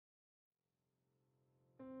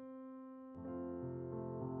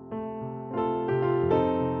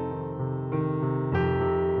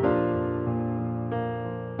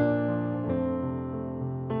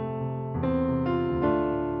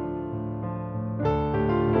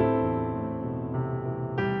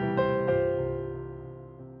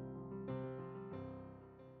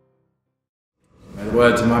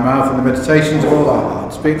words of my mouth and the meditations of all our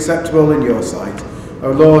hearts be acceptable in your sight, O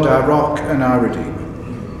Lord, our rock and our Redeemer.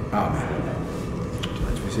 Amen.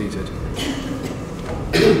 Let's be seated.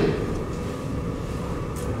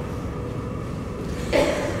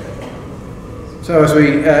 So as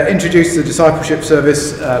we introduced the discipleship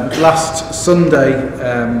service last Sunday,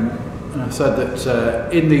 I said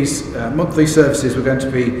that in these monthly services we're going to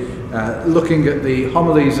be looking at the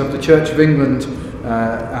homilies of the Church of England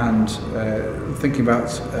and thinking about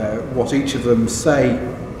what each of them say.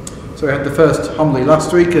 So we had the first homily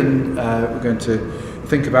last week, and we're going to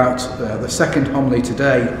think about the second homily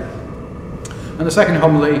today. And the second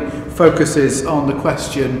homily focuses on the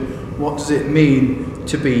question, what does it mean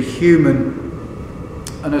to be human?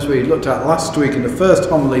 And as we looked at last week in the first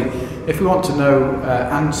homily, if we want to know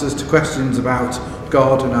answers to questions about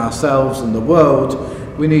God and ourselves and the world,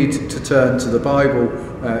 we need to turn to the Bible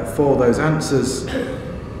for those answers.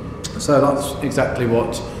 So that's exactly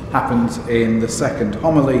what happens in the second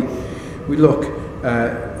homily. We look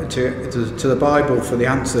to the Bible for the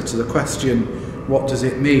answer to the question, what does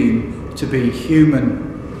it mean to be human?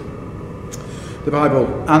 The Bible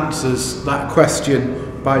answers that question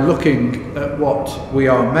by looking at what we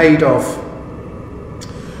are made of.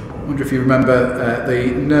 I wonder if you remember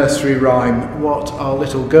the nursery rhyme, what are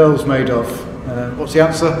little girls made of? What's the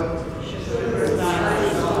answer?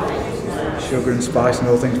 Sugar and spice and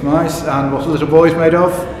all things nice. And what are little boys made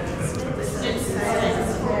of?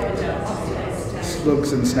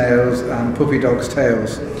 Slugs and snails and puppy dogs'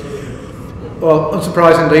 tails. Well,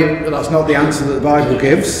 unsurprisingly, that's not the answer that the Bible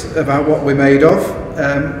gives about what we're made of,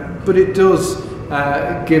 but it does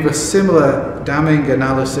give a similar damning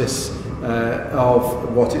analysis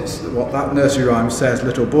of what that nursery rhyme says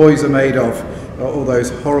little boys are made of, all those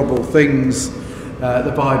horrible things.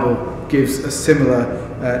 The Bible gives a similar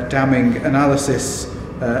damning analysis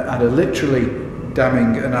and a literally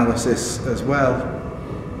damning analysis as well.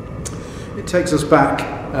 It takes us back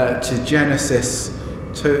to Genesis,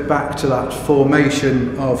 back to that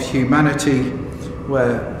formation of humanity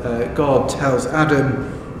where God tells Adam,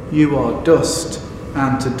 you are dust,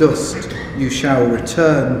 and to dust you shall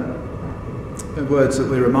return. The words that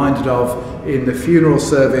we're reminded of in the funeral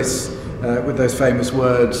service with those famous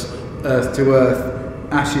words, earth to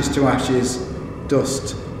earth, ashes to ashes,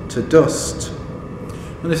 dust to dust.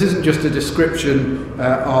 And this isn't just a description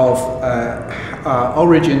of our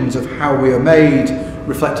origins, of how we are made,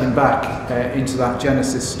 reflecting back into that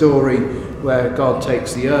Genesis story where God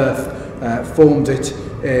takes the earth, formed it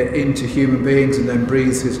into human beings and then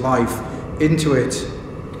breathes his life into it.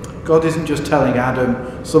 God isn't just telling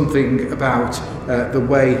Adam something about the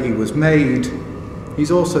way he was made.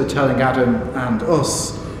 He's also telling Adam and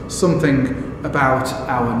us something about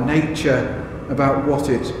our nature, about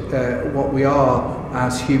what we are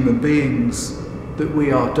as human beings, that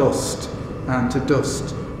we are dust, and to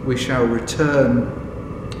dust we shall return.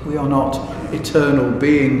 We are not eternal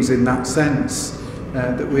beings in that sense,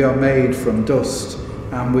 that we are made from dust,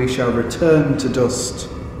 and we shall return to dust.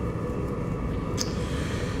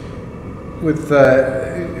 With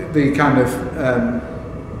the kind of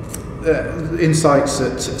insights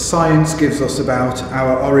that science gives us about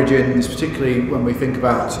our origins, particularly when we think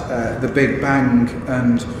about the Big Bang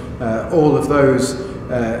and all of those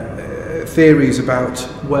theories about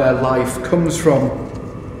where life comes from.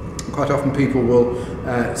 Quite often people will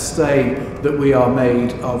say that we are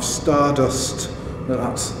made of stardust.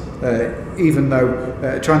 That's even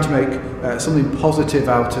though trying to make something positive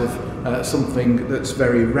out of something that's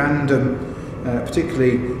very random,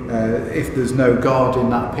 particularly if there's no God in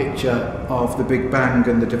that picture of the Big Bang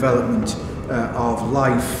and the development of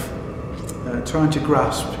life. Trying to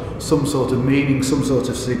grasp some sort of meaning, some sort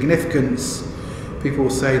of significance, people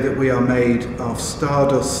will say that we are made of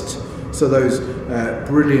stardust. So those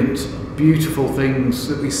brilliant, beautiful things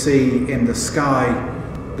that we see in the sky,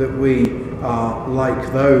 that we are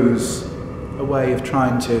like those, a way of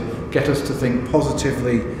trying to get us to think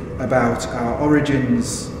positively about our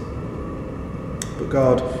origins. But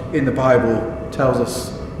God in the Bible tells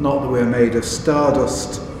us not that we are made of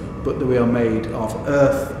stardust, but that we are made of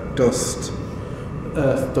earth dust.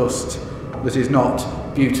 Earth dust that is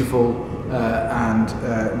not beautiful and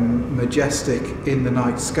majestic in the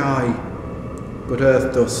night sky, but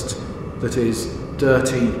earth dust that is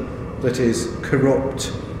dirty, that is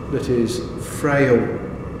corrupt, that is frail.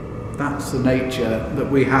 That's the nature that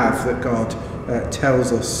we have, that God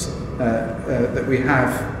tells us that we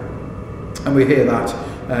have. And we hear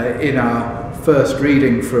that in our first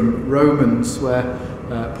reading from Romans, where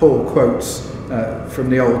Paul quotes from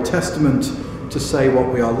the Old Testament to say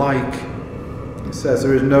what we are like. It says,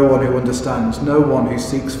 there is no one who understands, no one who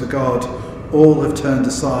seeks for God. All have turned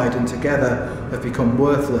aside and together have become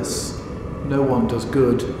worthless. No one does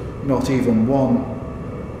good, not even one.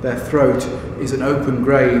 Their throat is an open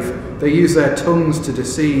grave. They use their tongues to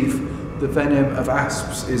deceive. The venom of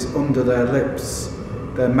asps is under their lips.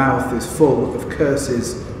 Their mouth is full of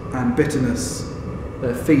curses and bitterness.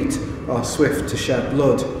 Their feet are swift to shed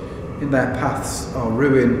blood. In their paths are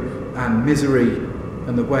ruin and misery,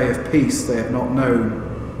 and the way of peace they have not known.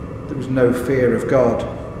 There is no fear of God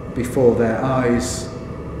before their eyes.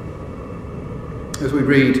 As we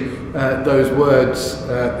read those words,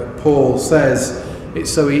 Paul says, it's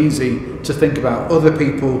so easy to think about other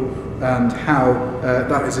people and how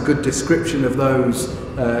that is a good description of those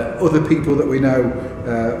other people that we know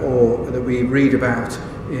or that we read about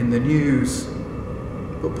in the news.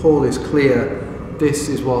 But Paul is clear, this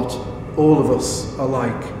is what all of us are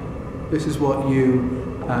like. This is what you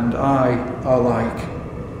and I are like.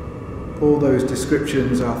 All those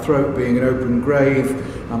descriptions, our throat being an open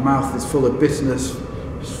grave, our mouth is full of bitterness,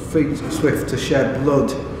 feet swift to shed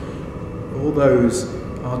blood. All those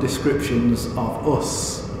are descriptions of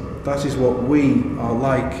us. That is what we are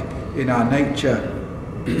like in our nature,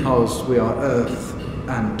 because we are earth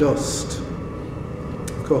and dust.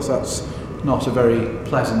 Of course, that's not a very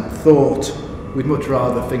pleasant thought. We'd much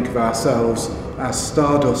rather think of ourselves as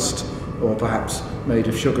stardust, or perhaps made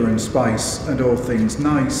of sugar and spice and all things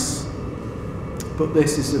nice. But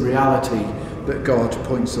this is the reality that God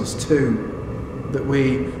points us to, that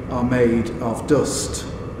we are made of dust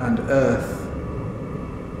and earth.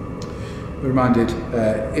 We're reminded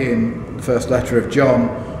in the first letter of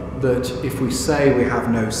John that if we say we have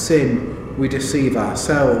no sin, we deceive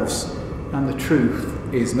ourselves, and the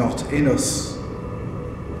truth is not in us.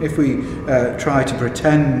 If we try to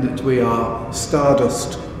pretend that we are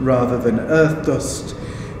stardust rather than earth dust,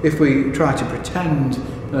 if we try to pretend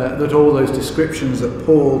that all those descriptions that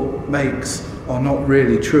Paul makes are not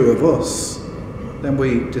really true of us, then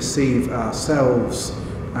we deceive ourselves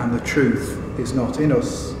and the truth is not in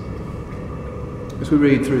us. As we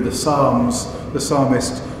read through the Psalms, the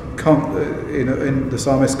psalmist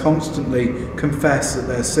constantly confess that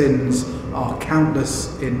their sins are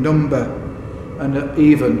countless in number and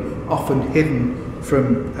even often hidden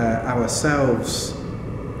from ourselves.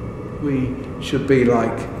 We should be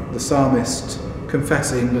like the psalmist,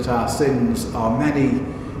 confessing that our sins are many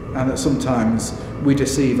and that sometimes we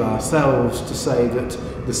deceive ourselves to say that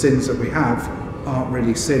the sins that we have aren't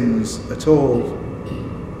really sins at all.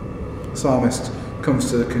 The psalmist comes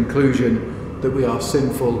to the conclusion that we are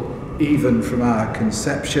sinful even from our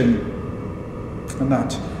conception, and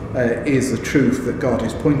that is the truth that God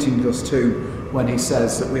is pointing us to when he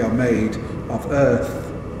says that we are made of earth.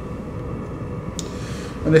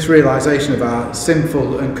 And this realisation of our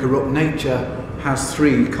sinful and corrupt nature has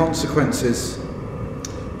three consequences.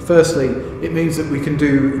 Firstly, it means that we can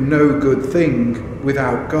do no good thing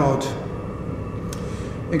without God.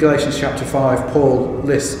 In Galatians chapter 5, Paul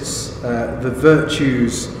lists the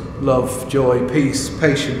virtues, love, joy, peace,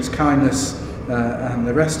 patience, kindness, and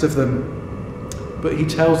the rest of them. But he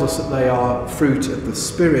tells us that they are fruit of the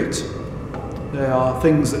Spirit. They are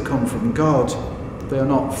things that come from God. They are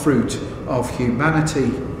not fruit of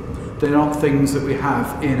humanity. They're not things that we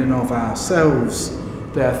have in and of ourselves.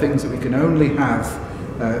 They are things that we can only have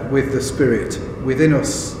with the Spirit within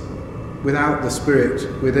us. Without the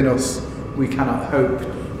Spirit within us, we cannot hope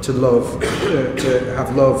to love, to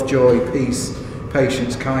have love, joy, peace,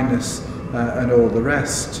 patience, kindness, and all the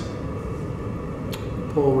rest.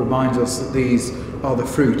 Paul reminds us that these are the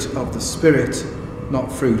fruit of the Spirit,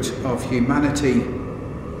 not fruit of humanity.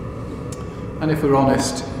 And if we're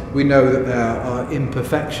honest, we know that there are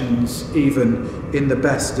imperfections even in the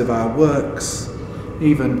best of our works,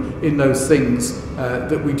 even in those things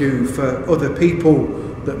that we do for other people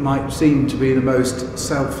that might seem to be the most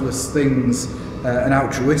selfless things and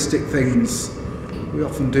altruistic things. We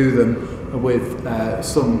often do them with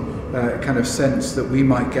some kind of sense that we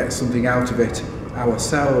might get something out of it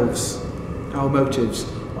ourselves. Our motives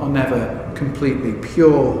are never completely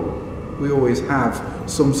pure. We always have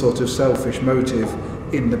some sort of selfish motive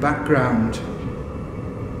in the background.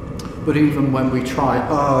 But even when we try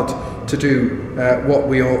hard to do what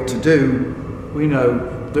we ought to do, we know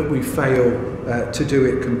that we fail to do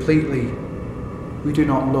it completely. We do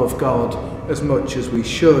not love God as much as we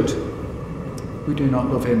should. We do not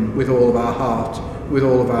love him with all of our heart, with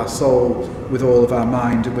all of our soul, with all of our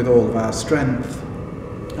mind, and with all of our strength.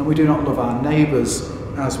 And we do not love our neighbours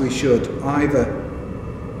as we should either.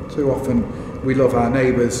 Too often we love our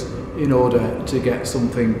neighbours in order to get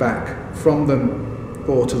something back from them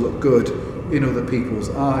or to look good in other people's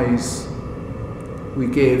eyes. We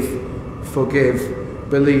give, forgive,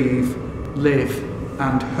 believe, live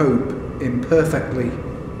and hope imperfectly.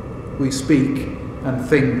 We speak and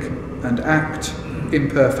think and act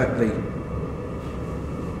imperfectly.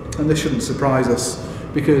 And this shouldn't surprise us,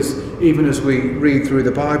 because even as we read through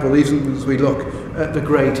the Bible, even as we look at the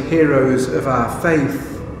great heroes of our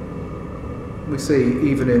faith, we see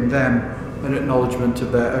even in them an acknowledgement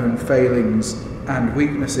of their own failings and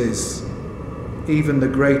weaknesses. Even the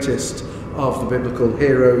greatest of the biblical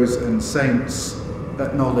heroes and saints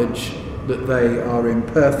acknowledge that they are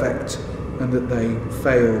imperfect and that they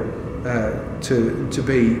fail to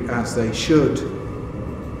be as they should.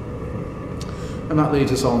 And that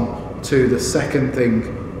leads us on to the second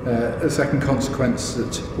thing, the second consequence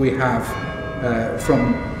that we have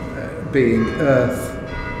from being earth,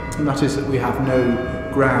 and that is that we have no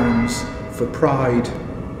grounds for pride.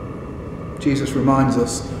 Jesus reminds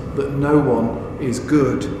us that no one is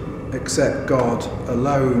good except God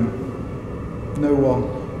alone. No one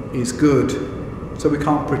is good, so we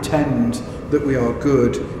can't pretend that we are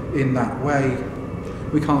good in that way.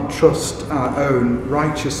 We can't trust our own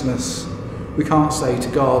righteousness. We can't say to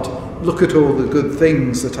God, look at all the good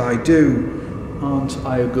things that I do. Aren't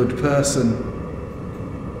I a good person?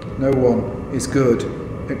 No one is good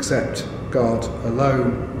except God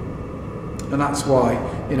alone. And that's why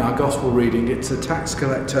in our gospel reading it's a tax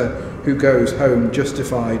collector who goes home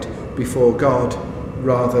justified before God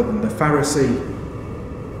rather than the Pharisee.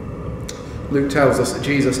 Luke tells us that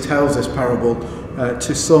Jesus tells this parable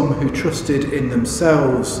to some who trusted in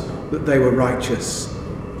themselves that they were righteous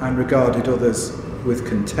and regarded others with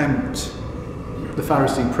contempt. The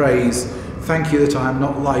Pharisee prays, "Thank you that I am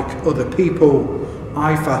not like other people.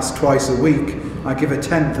 I fast twice a week. I give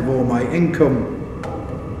 1/10 of all my income."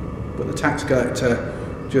 But the tax collector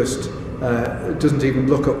just doesn't even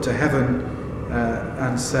look up to heaven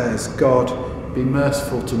and says, "God, be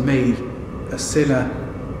merciful to me, a sinner."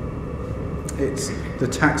 It's the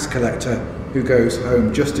tax collector who goes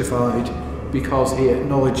home justified because he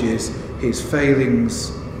acknowledges his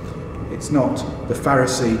failings. It's not the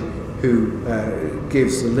Pharisee who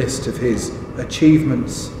gives a list of his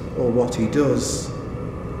achievements or what he does.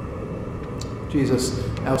 Jesus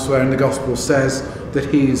elsewhere in the Gospel says that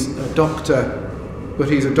he's a doctor, but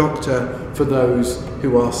he's a doctor for those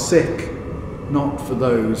who are sick, not for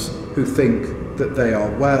those who think that they are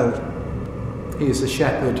well. He is the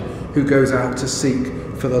shepherd who goes out to seek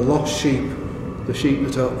for the lost sheep, the sheep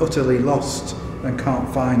that are utterly lost and can't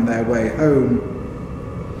find their way home.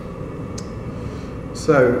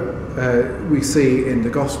 So we see in the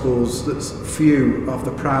Gospels that few of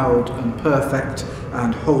the proud and perfect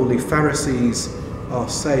and holy Pharisees are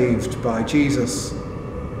saved by Jesus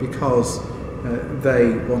because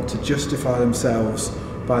they want to justify themselves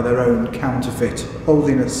by their own counterfeit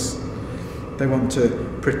holiness. They want to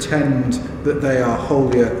pretend that they are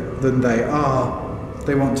holier than they are.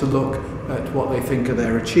 They want to look at what they think are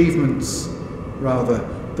their achievements rather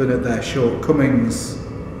than at their shortcomings.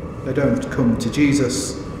 They don't come to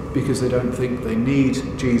Jesus because they don't think they need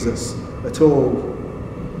Jesus at all.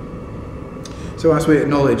 So as we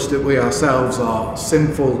acknowledge that we ourselves are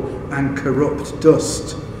sinful and corrupt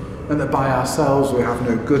dust, and that by ourselves we have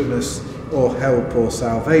no goodness or help or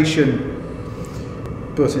salvation,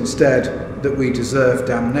 but instead that we deserve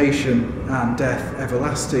damnation and death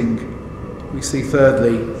everlasting, we see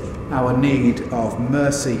thirdly our need of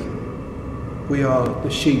mercy. We are the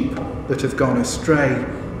sheep that have gone astray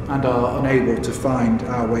and are unable to find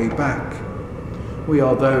our way back. We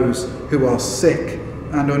are those who are sick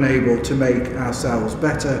and unable to make ourselves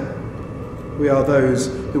better. We are those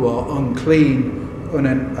who are unclean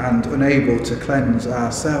and unable to cleanse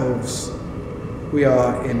ourselves. We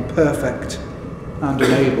are imperfect and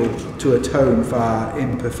unable to atone for our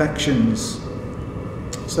imperfections.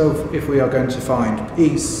 So if we are going to find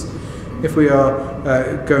peace, if we're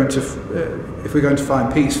going to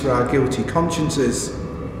find peace for our guilty consciences,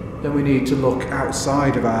 then we need to look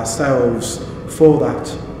outside of ourselves for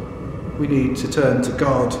that. We need to turn to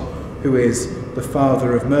God, who is the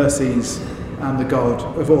Father of mercies and the God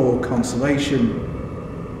of all consolation.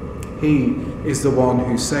 He is the one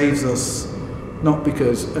who saves us, not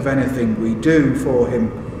because of anything we do for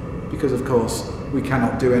him, because of course we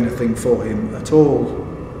cannot do anything for him at all,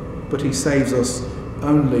 but he saves us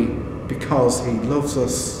only because he loves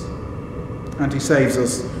us. And he saves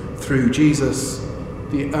us through Jesus,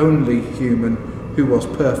 the only human who was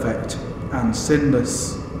perfect and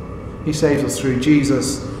sinless. He saves us through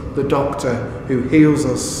Jesus, the doctor who heals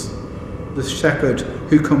us, the shepherd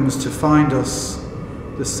who comes to find us,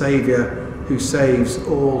 the Saviour who saves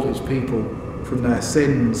all his people from their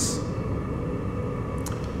sins.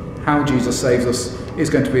 How Jesus saves us is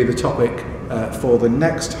going to be the topic for the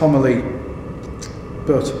next homily.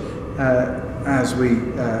 But as we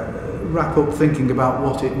wrap up thinking about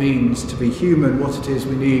what it means to be human, what it is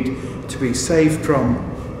we need to be saved from,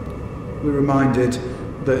 we're reminded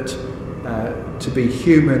that to be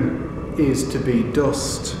human is to be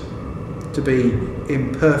dust, to be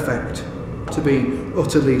imperfect, to be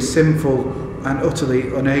utterly sinful and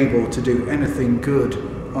utterly unable to do anything good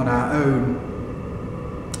on our own.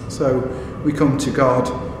 So we come to God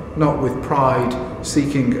not with pride,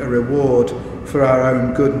 seeking a reward for our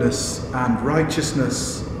own goodness and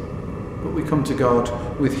righteousness, but we come to God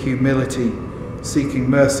with humility, seeking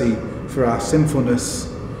mercy for our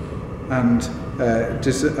sinfulness and are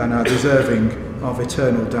deserving of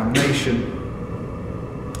eternal damnation.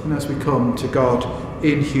 And as we come to God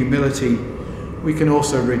in humility, we can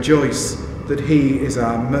also rejoice that He is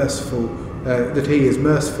merciful, and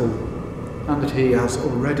that He has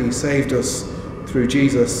already saved us through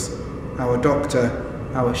Jesus, our doctor,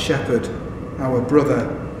 our shepherd, our brother,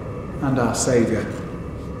 and our Saviour.